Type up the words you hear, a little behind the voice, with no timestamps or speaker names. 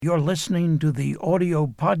You're listening to the audio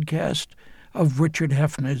podcast of Richard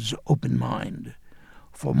Hefner's Open Mind.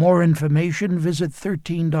 For more information, visit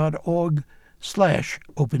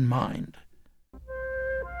 13.org/openmind.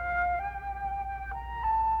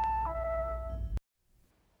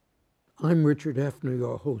 I'm Richard Hefner,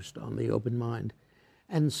 your host on the Open Mind.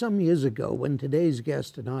 And some years ago, when today's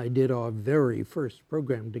guest and I did our very first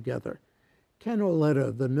program together, Ken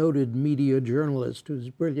Auletta, the noted media journalist whose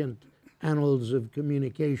brilliant Annals of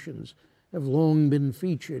Communications have long been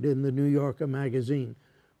featured in the New Yorker magazine,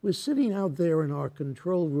 was sitting out there in our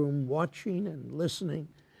control room watching and listening,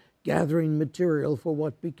 gathering material for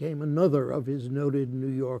what became another of his noted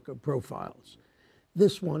New Yorker profiles.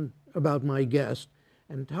 This one about my guest,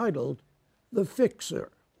 entitled The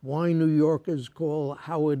Fixer: Why New Yorkers Call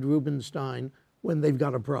Howard Rubenstein When They've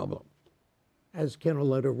Got a Problem. As Ken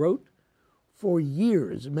Auletta wrote, for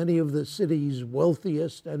years, many of the city's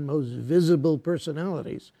wealthiest and most visible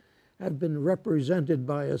personalities have been represented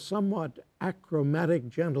by a somewhat achromatic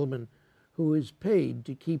gentleman who is paid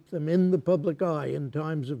to keep them in the public eye in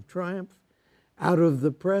times of triumph, out of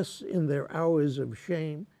the press in their hours of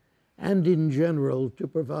shame, and in general to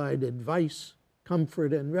provide advice,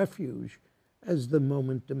 comfort, and refuge as the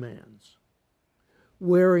moment demands.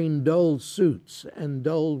 Wearing dull suits and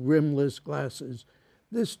dull rimless glasses,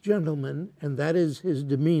 this gentleman, and that is his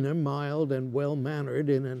demeanor, mild and well-mannered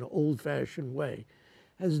in an old-fashioned way,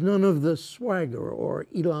 has none of the swagger or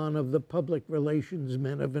elan of the public relations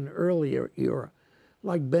men of an earlier era,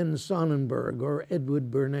 like Ben Sonnenberg or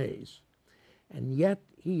Edward Bernays. And yet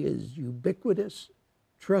he is ubiquitous,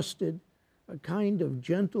 trusted, a kind of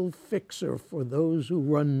gentle fixer for those who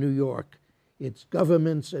run New York, its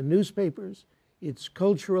governments and newspapers, its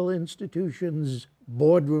cultural institutions,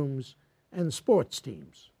 boardrooms, and sports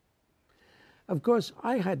teams. Of course,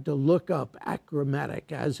 I had to look up achromatic,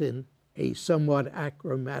 as in a somewhat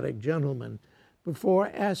achromatic gentleman, before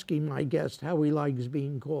asking my guest how he likes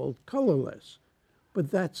being called colorless. But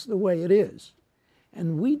that's the way it is.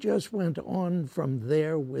 And we just went on from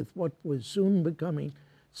there with what was soon becoming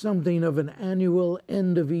something of an annual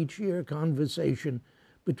end-of-each-year conversation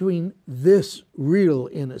between this real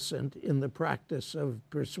innocent in the practice of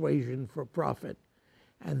persuasion for profit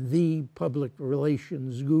and the public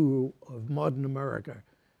relations guru of modern America,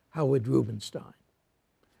 Howard Rubenstein.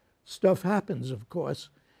 Stuff happens, of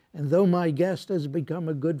course, and though my guest has become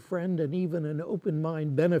a good friend and even an open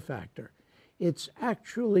mind benefactor, it's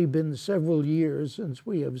actually been several years since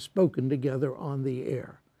we have spoken together on the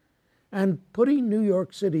air. And putting New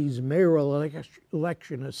York City's mayoral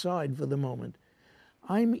election aside for the moment,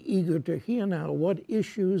 I'm eager to hear now what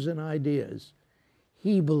issues and ideas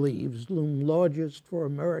he believes loom largest for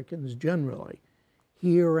Americans generally,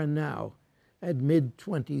 here and now, at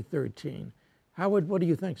mid-2013. Howard, what do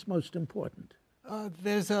you think is most important?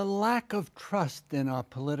 There's a lack of trust in our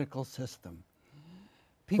political system.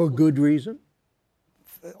 For good reason?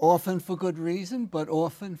 Often for good reason, but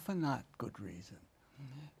often for not good reason.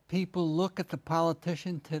 People look at the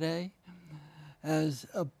politician today as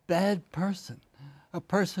a bad person, a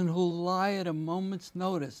person who'll lie at a moment's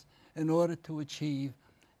notice in order to achieve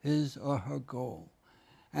his or her goal.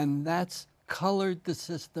 And that's colored the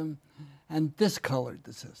system and discolored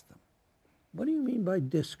the system. What do you mean by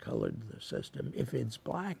discolored the system? If it's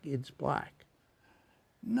black, it's black.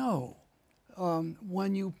 No.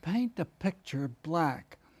 When you paint a picture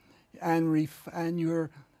black and you're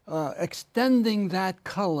extending that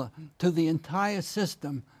color to the entire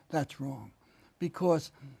system, that's wrong.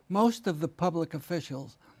 Because most of the public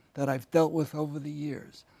officials that I've dealt with over the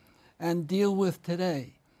years and deal with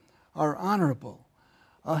today are honorable.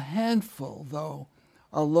 A handful, though,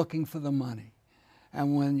 are looking for the money.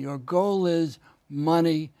 And when your goal is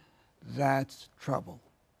money, that's trouble.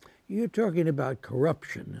 You're talking about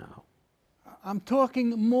corruption now. I'm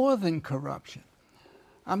talking more than corruption.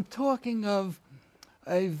 I'm talking of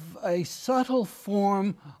a subtle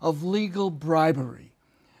form of legal bribery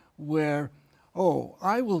where,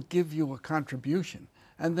 I will give you a contribution.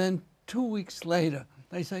 And then 2 weeks later,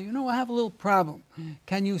 they say, I have a little problem.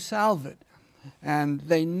 Can you solve it? And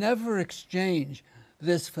they never exchange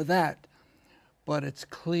this for that. But it's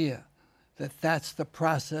clear that that's the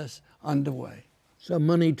process underway. So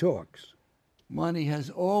money talks. Money has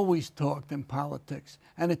always talked in politics,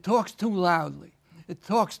 and it talks too loudly. It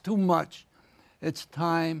talks too much. It's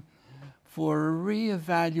time for a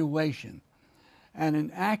reevaluation and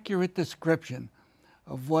an accurate description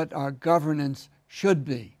of what our governance should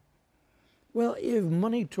be. Well, if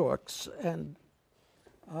money talks, and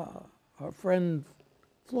our friend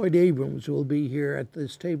Floyd Abrams will be here at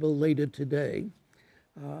this table later today,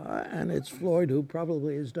 and it's Floyd who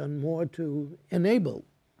probably has done more to enable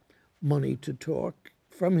money to talk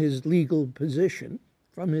from his legal position,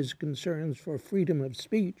 from his concerns for freedom of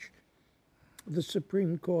speech. The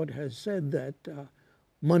Supreme Court has said that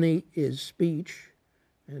money is speech,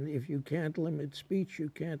 and if you can't limit speech, you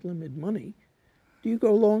can't limit money. Do you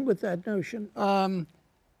go along with that notion?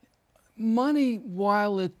 Money,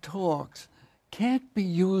 while it talks, can't be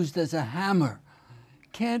used as a hammer,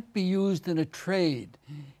 can't be used in a trade,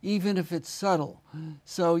 even if it's subtle.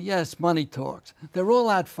 So yes, money talks. They're all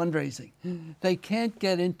out fundraising. They can't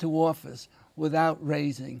get into office without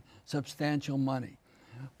raising substantial money.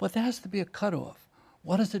 But there has to be a cutoff.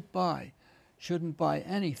 What does it buy? Shouldn't buy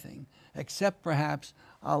anything, except perhaps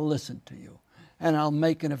I'll listen to you and I'll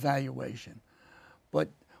make an evaluation. But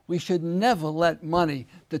we should never let money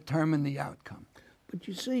determine the outcome. But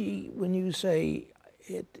you see, when you say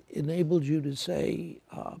it enabled you to say,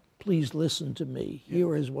 please listen to me,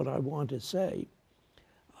 here is what I want to say,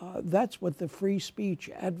 that's what the free speech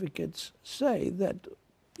advocates say, that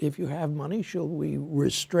if you have money, shall we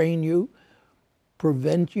restrain you,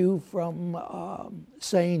 prevent you from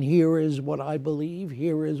saying, here is what I believe,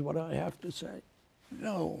 here is what I have to say?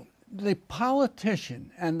 No, the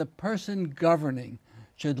politician and the person governing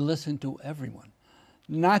should listen to everyone,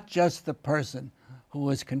 not just the person who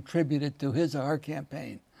has contributed to his or her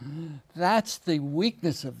campaign. That's the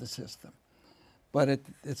weakness of the system, but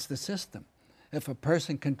it's the system. If a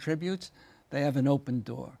person contributes, they have an open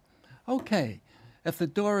door. Okay, if the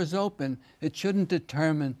door is open, it shouldn't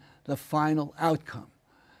determine the final outcome.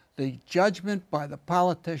 The judgment by the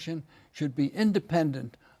politician should be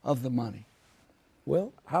independent of the money.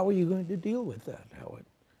 Well, how are you going to deal with that, Howard?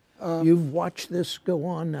 You've watched this go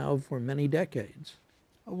on now for many decades.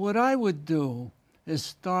 What I would do is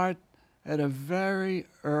start at a very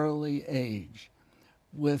early age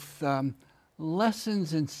with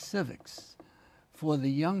lessons in civics for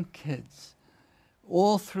the young kids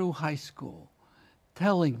all through high school,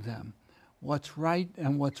 telling them what's right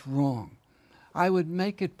and what's wrong. I would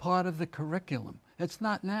make it part of the curriculum. It's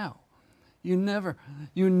not now. You never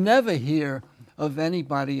hear of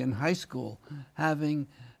anybody in high school having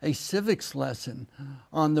a civics lesson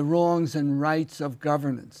on the wrongs and rights of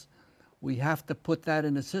governance. We have to put that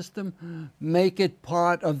in a system, make it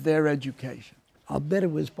part of their education. I'll bet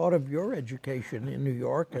it was part of your education in New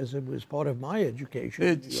York as it was part of my education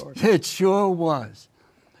in New York. It sure was.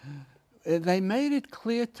 They made it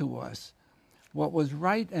clear to us what was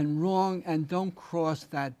right and wrong, and don't cross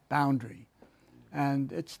that boundary.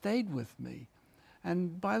 And it stayed with me.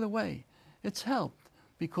 And by the way, it's helped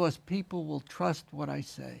because people will trust what I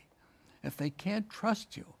say. If they can't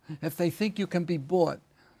trust you, if they think you can be bought,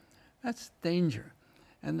 that's danger.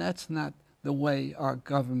 And that's not the way our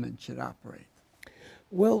government should operate.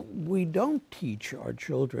 Well, we don't teach our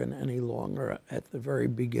children any longer at the very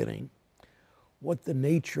beginning what the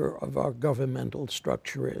nature of our governmental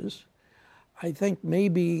structure is. I think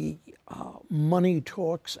maybe money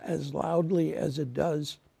talks as loudly as it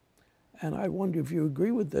does, and I wonder if you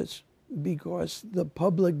agree with this, because the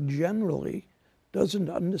public generally doesn't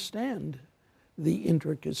understand the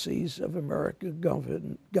intricacies of American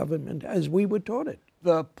government as we were taught it.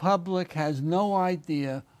 The public has no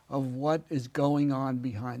idea of what is going on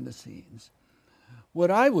behind the scenes.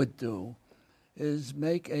 What I would do is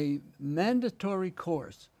make a mandatory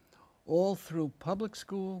course all through public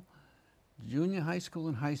school, junior high school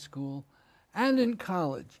and high school, and in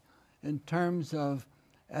college in terms of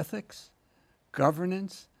ethics,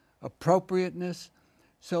 governance, appropriateness,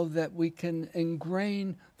 so that we can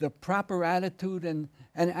ingrain the proper attitude and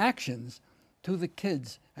actions to the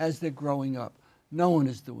kids as they're growing up. No one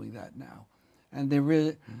is doing that now. And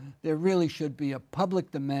there really should be a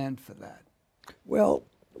public demand for that. Well,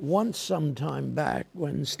 once some time back,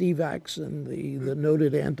 when Steve Axon, the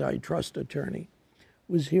noted antitrust attorney,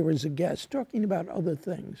 was here as a guest talking about other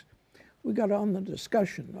things, we got on the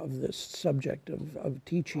discussion of this subject of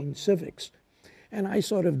teaching civics. And I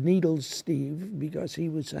sort of needled Steve because he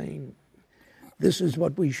was saying, this is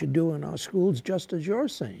what we should do in our schools, just as you're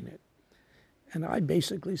saying it. And I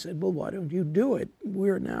basically said, well, why don't you do it?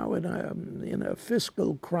 We're now in a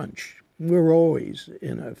fiscal crunch. We're always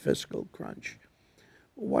in a fiscal crunch.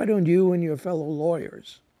 Why don't you and your fellow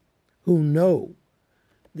lawyers who know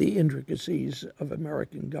the intricacies of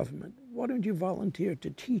American government, why don't you volunteer to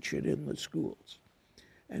teach it in the schools?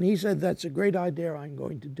 And he said, that's a great idea, I'm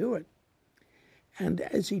going to do it. And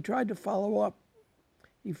as he tried to follow up,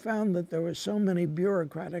 he found that there were so many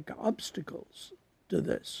bureaucratic obstacles to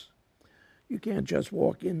this. You can't just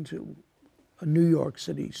walk into a New York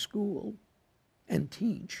City school and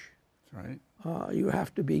teach. That's right. You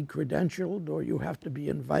have to be credentialed, or you have to be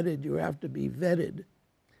invited, you have to be vetted.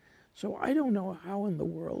 So I don't know how in the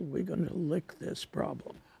world we're going to lick this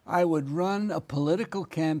problem. I would run a political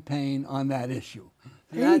campaign on that issue.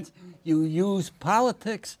 Hey. You use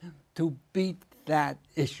politics to beat that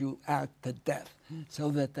issue out to death so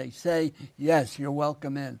that they say, yes, you're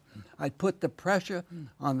welcome in. I put the pressure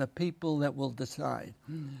on the people that will decide.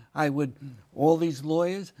 All these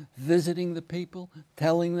lawyers visiting the people,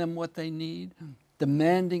 telling them what they need,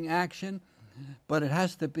 demanding action, but it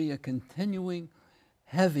has to be a continuing,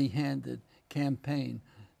 heavy-handed campaign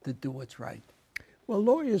to do what's right. Well,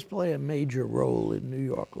 lawyers play a major role in New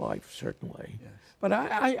York life, certainly. Yes. But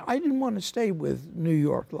I didn't want to stay with New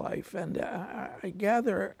York life. And I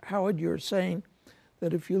gather, Howard, you're saying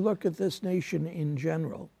that if you look at this nation in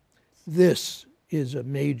general, this is a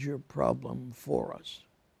major problem for us.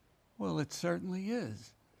 Well, it certainly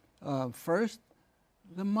is. First,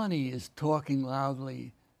 the money is talking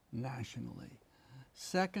loudly nationally.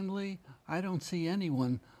 Secondly, I don't see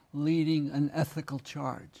anyone leading an ethical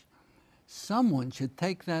charge. Someone should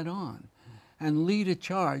take that on and lead a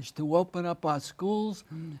charge to open up our schools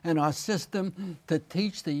and our system to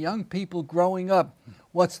teach the young people growing up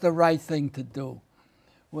what's the right thing to do.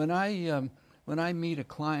 When I meet a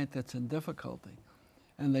client that's in difficulty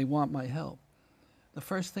and they want my help, the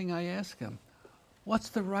first thing I ask them, what's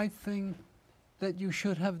the right thing that you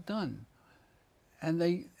should have done? And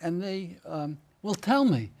they will tell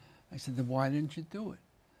me. I said, then why didn't you do it?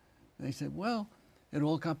 And they said, well, it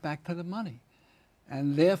all got back to the money.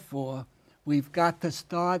 And therefore, we've got to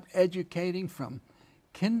start educating from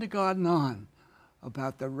kindergarten on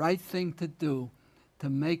about the right thing to do to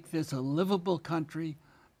make this a livable country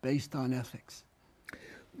based on ethics.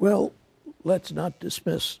 Well, let's not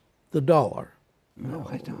dismiss the dollar. No,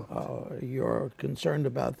 I don't. You're concerned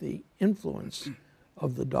about the influence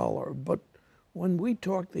of the dollar. But when we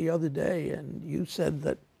talked the other day and you said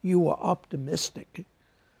that you were optimistic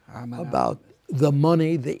about the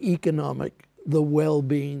money, the economic, the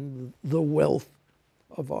well-being, the wealth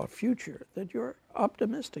of our future, that you're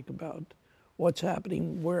optimistic about what's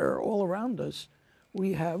happening where all around us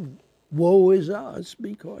we have woe is us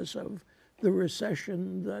because of the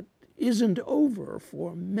recession that isn't over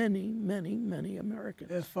for many, many, many Americans.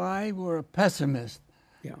 If I were a pessimist,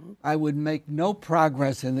 Yeah. I would make no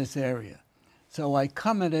progress in this area. So I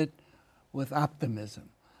come at it with optimism.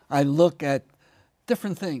 I look at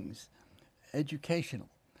different things, educational,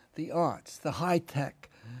 the arts, the high tech,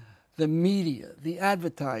 the media, the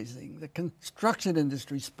advertising, the construction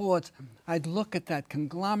industry, sports. I'd look at that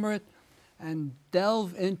conglomerate and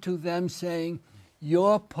delve into them saying,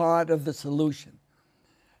 you're part of the solution,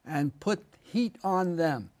 and put heat on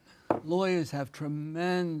them. Lawyers have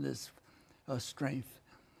tremendous strength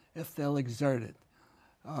if they'll exert it.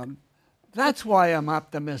 That's why I'm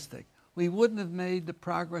optimistic. We wouldn't have made the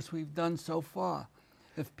progress we've done so far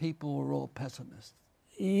if people were all pessimists.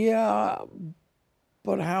 Yeah,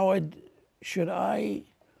 but Howard, should I,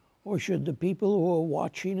 or should the people who are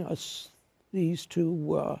watching us, these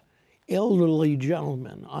two elderly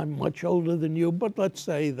gentlemen, I'm much older than you, but let's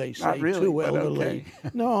say they say Not really, two but elderly.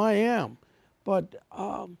 okay. No, I am. But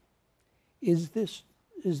is this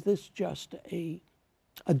just a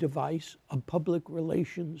device, a public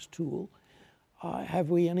relations tool? Have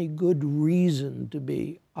we any good reason to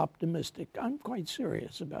be optimistic? I'm quite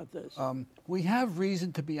serious about this. We have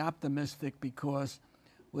reason to be optimistic because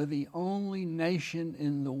we're the only nation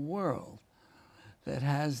in the world that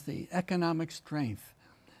has the economic strength,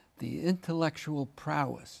 the intellectual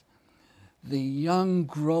prowess, the young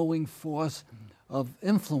growing force of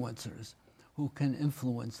influencers who can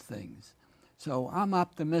influence things. So I'm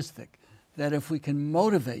optimistic that if we can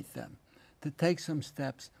motivate them to take some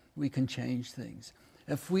steps, we can change things.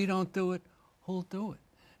 If we don't do it, who'll do it?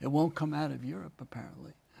 It won't come out of Europe,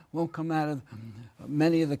 apparently. It won't come out of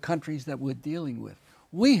many of the countries that we're dealing with.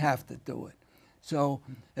 We have to do it. So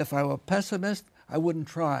if I were a pessimist, I wouldn't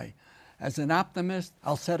try. As an optimist,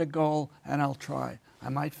 I'll set a goal and I'll try. I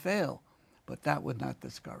might fail, but that would not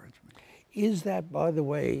discourage me. Is that, by the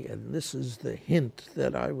way, and this is the hint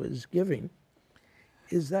that I was giving,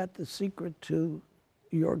 is that the secret to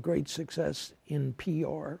your great success in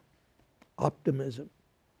PR, optimism?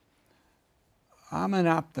 I'm an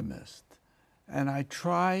optimist, and I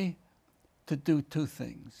try to do two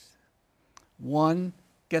things. One,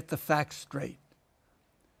 get the facts straight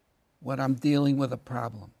when I'm dealing with a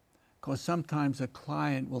problem, because sometimes a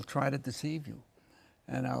client will try to deceive you,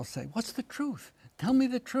 and I'll say, what's the truth? Tell me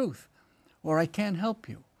the truth, or I can't help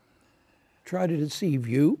you. Try to deceive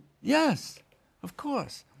you? Yes, of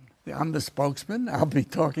course. I'm the spokesman. I'll be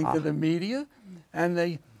talking to the media,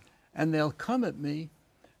 and they'll come at me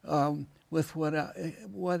with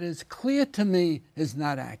what is clear to me is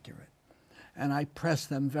not accurate. And I press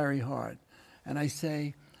them very hard. And I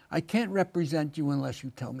say, I can't represent you unless you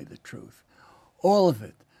tell me the truth. All of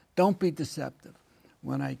it. Don't be deceptive.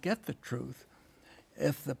 When I get the truth,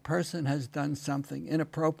 if the person has done something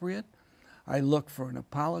inappropriate, I look for an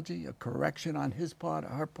apology, a correction on his part or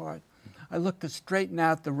her part. I look to straighten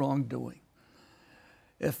out the wrongdoing.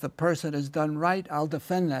 If the person has done right, I'll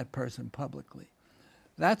defend that person publicly.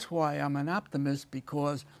 That's why I'm an optimist,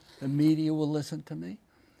 because the media will listen to me.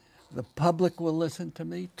 The public will listen to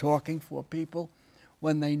me, talking for people,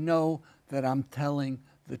 when they know that I'm telling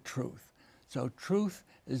the truth. So truth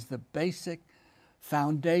is the basic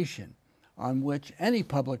foundation on which any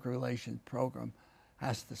public relations program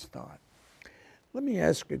has to start. Let me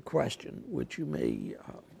ask a question, which you may,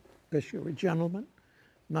 because you're a gentleman,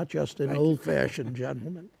 not just an old-fashioned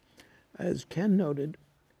gentleman. As Ken noted,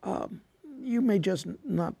 you may just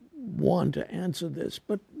not want to answer this,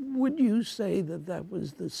 but would you say that that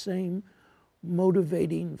was the same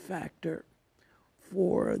motivating factor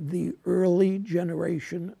for the early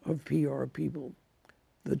generation of PR people?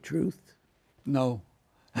 The truth? No.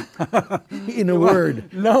 In a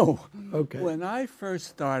word? No. Okay. When I first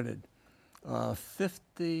started,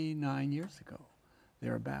 59 years ago,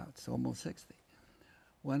 thereabouts, almost 60,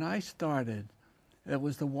 when I started, it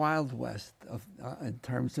was the Wild West in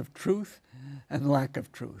terms of truth and lack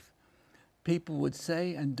of truth. People would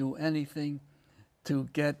say and do anything to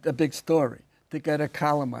get a big story, to get a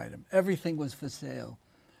column item. Everything was for sale.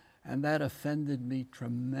 And that offended me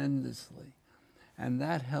tremendously. And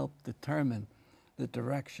that helped determine the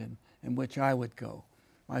direction in which I would go.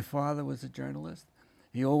 My father was a journalist.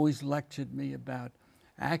 He always lectured me about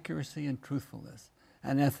accuracy and truthfulness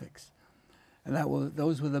and ethics. And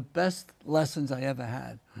those were the best lessons I ever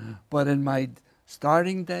had. But in my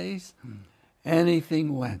starting days,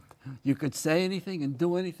 anything went. You could say anything and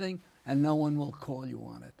do anything, and no one will call you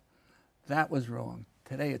on it. That was wrong.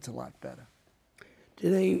 Today, it's a lot better.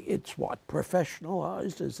 Today, it's what,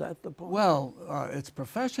 professionalized? Is that the point? Well, it's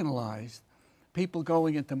professionalized. People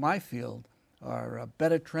going into my field are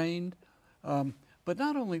better trained. But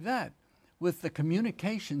not only that, with the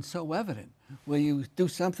communication so evident, where you do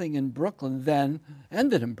something in Brooklyn, then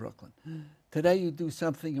ended in Brooklyn. Today, you do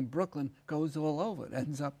something in Brooklyn, goes all over. It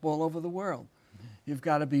ends up all over the world. You've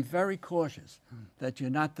got to be very cautious that you're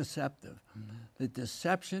not deceptive. The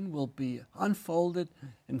deception will be unfolded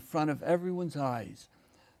in front of everyone's eyes.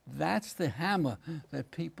 That's the hammer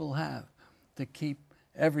that people have to keep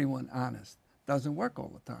everyone honest. Doesn't work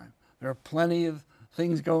all the time. There are plenty of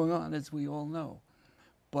things going on, as we all know.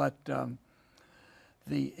 But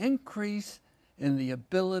the increase in the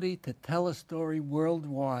ability to tell a story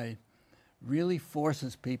worldwide really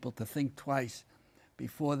forces people to think twice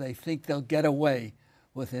before they think they'll get away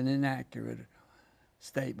with an inaccurate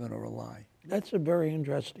statement or a lie. That's a very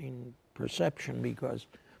interesting perception, because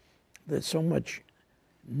there's so much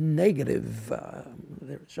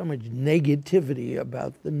there's so much negativity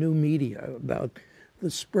about the new media, about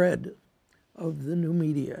the spread of the new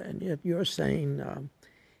media, and yet you're saying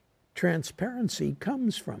transparency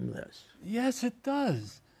comes from this. Yes, it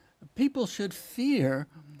does. People should fear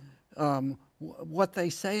what they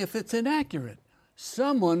say if it's inaccurate.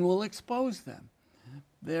 Someone will expose them.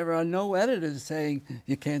 There are no editors saying,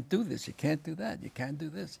 you can't do this, you can't do that, you can't do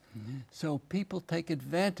this. So people take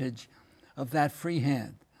advantage of that free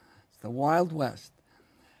hand. It's the Wild West.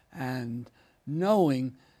 And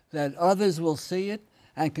knowing that others will see it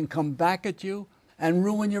and can come back at you and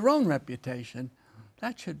ruin your own reputation,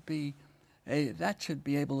 that should be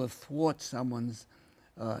able to thwart someone's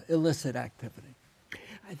illicit activity.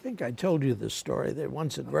 I think I told you this story, that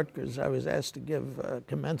once at Rutgers I was asked to give a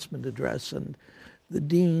commencement address, and the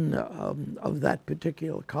dean of that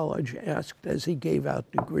particular college asked, as he gave out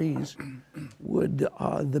degrees, would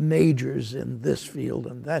the majors in this field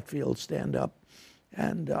and that field stand up?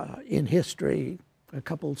 And in history, a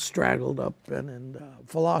couple straggled up, and in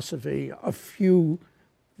philosophy, a few,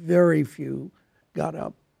 very few, got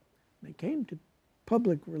up. They came to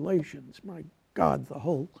public relations. My God, the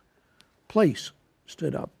whole place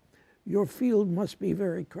stood up. Your field must be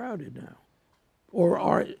very crowded now.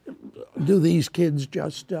 Or do these kids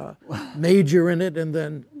just major in it and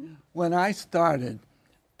then? When I started,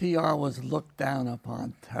 PR was looked down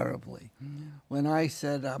upon terribly. When I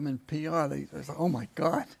said I'm in PR, they said, oh my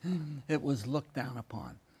God, it was looked down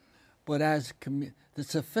upon. But as the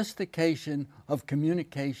sophistication of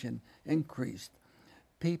communication increased,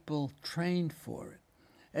 people trained for it,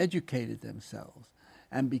 educated themselves,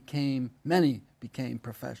 and many became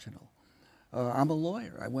professional. I'm a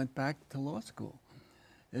lawyer. I went back to law school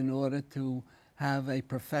in order to have a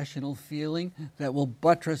professional feeling that will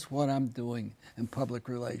buttress what I'm doing in public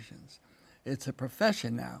relations. It's a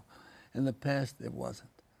profession now. In the past, it wasn't.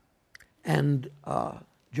 And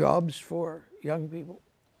jobs for young people?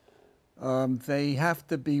 They have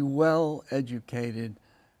to be well educated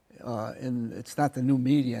it's not the new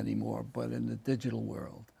media anymore, but in the digital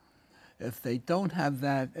world. If they don't have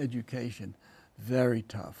that education, very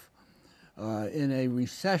tough. In a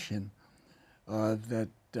recession that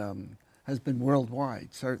has been worldwide,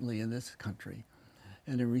 certainly in this country,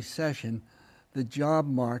 in a recession, the job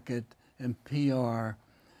market and PR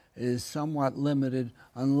is somewhat limited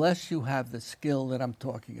unless you have the skill that I'm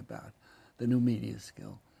talking about, the new media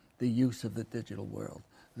skill, the use of the digital world.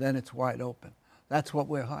 Then it's wide open. That's what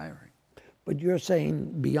we're hiring. But you're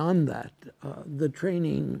saying beyond that, the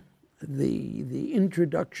training, the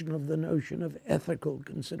introduction of the notion of ethical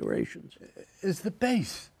considerations is the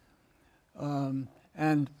base.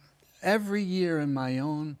 And every year in my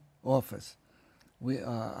own office,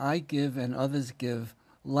 I give and others give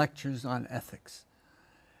lectures on ethics.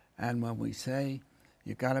 And when we say,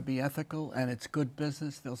 you got to be ethical and it's good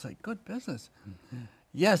business, they'll say, good business? Mm-hmm.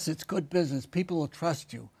 Yes, it's good business. People will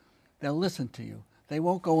trust you. They'll listen to you. They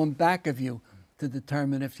won't go in back of you to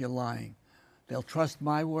determine if you're lying. They'll trust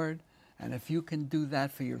my word, and if you can do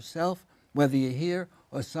that for yourself, whether you're here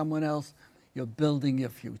or someone else, you're building your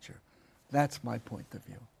future. That's my point of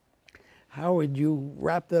view. How would you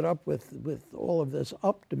wrap that up with all of this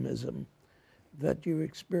optimism that you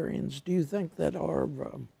experience? Do you think that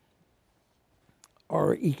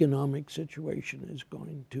our economic situation is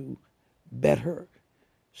going to better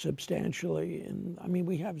substantially? And I mean,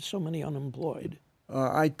 we have so many unemployed.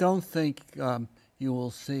 I don't think you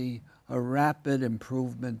will see a rapid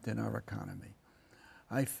improvement in our economy.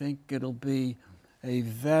 I think it'll be a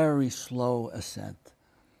very slow ascent.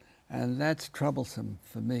 And that's troublesome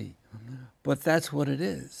for me. Mm-hmm. But that's what it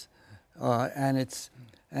is. And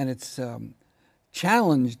it's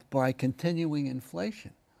challenged by continuing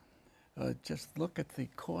inflation. Just look at the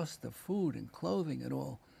cost of food and clothing and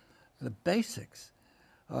all, the basics.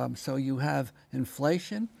 So you have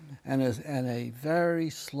inflation and a very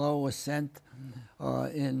slow ascent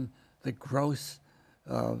in the gross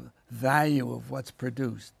value of what's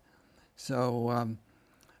produced. So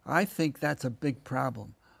I think that's a big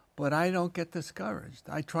problem. But I don't get discouraged.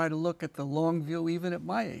 I try to look at the long view, even at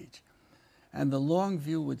my age. And the long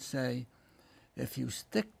view would say, if you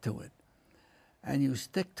stick to it, and you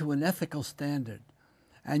stick to an ethical standard,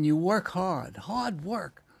 and you work hard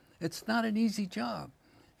work, it's not an easy job.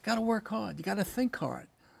 You got to work hard. You got to think hard.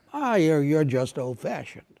 You're just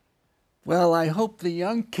old-fashioned. Well, I hope the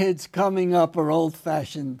young kids coming up are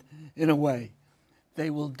old-fashioned in a way.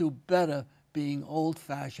 They will do better being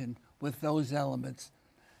old-fashioned with those elements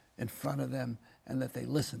in front of them and that they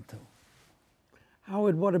listen to.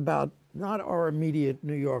 Howard, what about not our immediate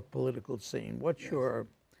New York political scene? What's your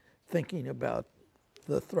thinking about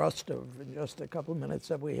the thrust of, in just a couple of minutes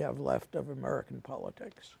that we have left, of American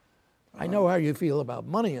politics? I know how you feel about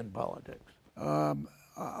money in politics.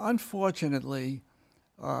 Unfortunately,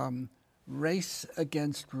 race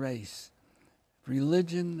against race,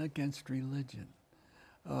 religion against religion,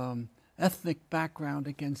 ethnic background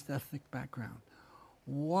against ethnic background,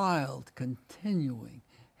 wild, continuing,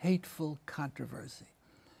 hateful controversy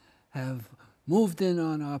have moved in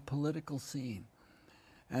on our political scene,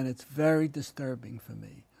 and it's very disturbing for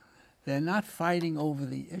me. They're not fighting over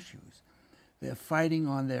the issues. They're fighting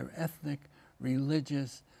on their ethnic,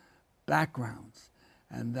 religious backgrounds,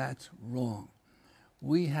 and that's wrong.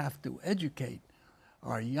 We have to educate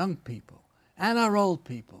our young people and our old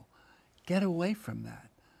people. Get away from that.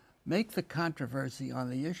 Make the controversy on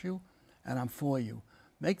the issue, and I'm for you.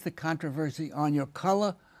 Make the controversy on your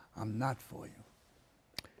color, I'm not for you.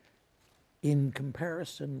 In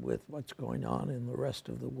comparison with what's going on in the rest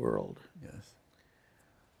of the world, yes,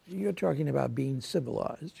 you're talking about being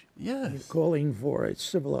civilized. Yes. You're calling for a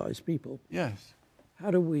civilized people. Yes.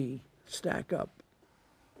 How do we stack up?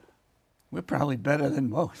 We're probably better than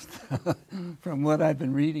most from what I've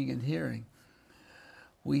been reading and hearing.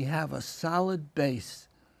 We have a solid base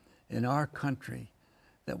in our country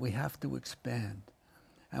that we have to expand,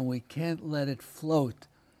 and we can't let it float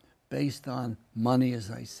based on money, as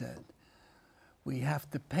I said. We have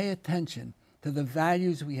to pay attention to the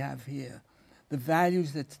values we have here, the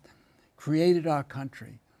values that created our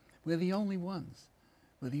country. We're the only ones.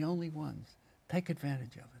 We're the only ones. Take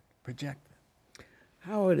advantage of it. Project it.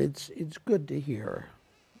 Howard, it's good to hear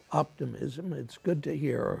optimism. It's good to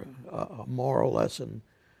hear a moral lesson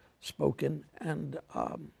spoken. And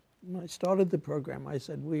when I started the program, I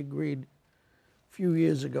said we agreed few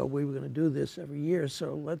years ago we were going to do this every year,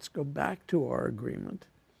 so let's go back to our agreement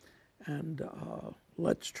and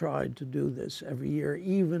let's try to do this every year,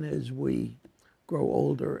 even as we grow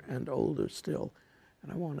older and older still.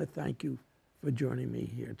 And I want to thank you for joining me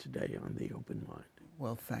here today on The Open Mind.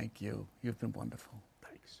 Well, thank you. You've been wonderful.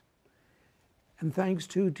 Thanks. And thanks,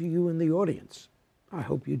 too, to you in the audience. I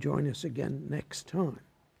hope you join us again next time.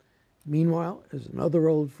 Meanwhile, as another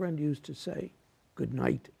old friend used to say, good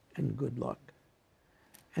night and good luck.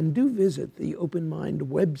 And do visit the Open Mind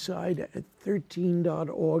website at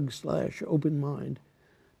 13.org/openmind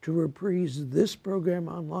to reprise this program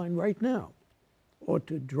online right now, or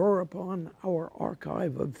to draw upon our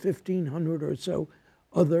archive of 1,500 or so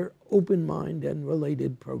other Open Mind and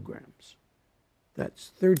related programs.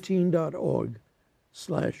 That's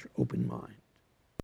 13.org/openmind.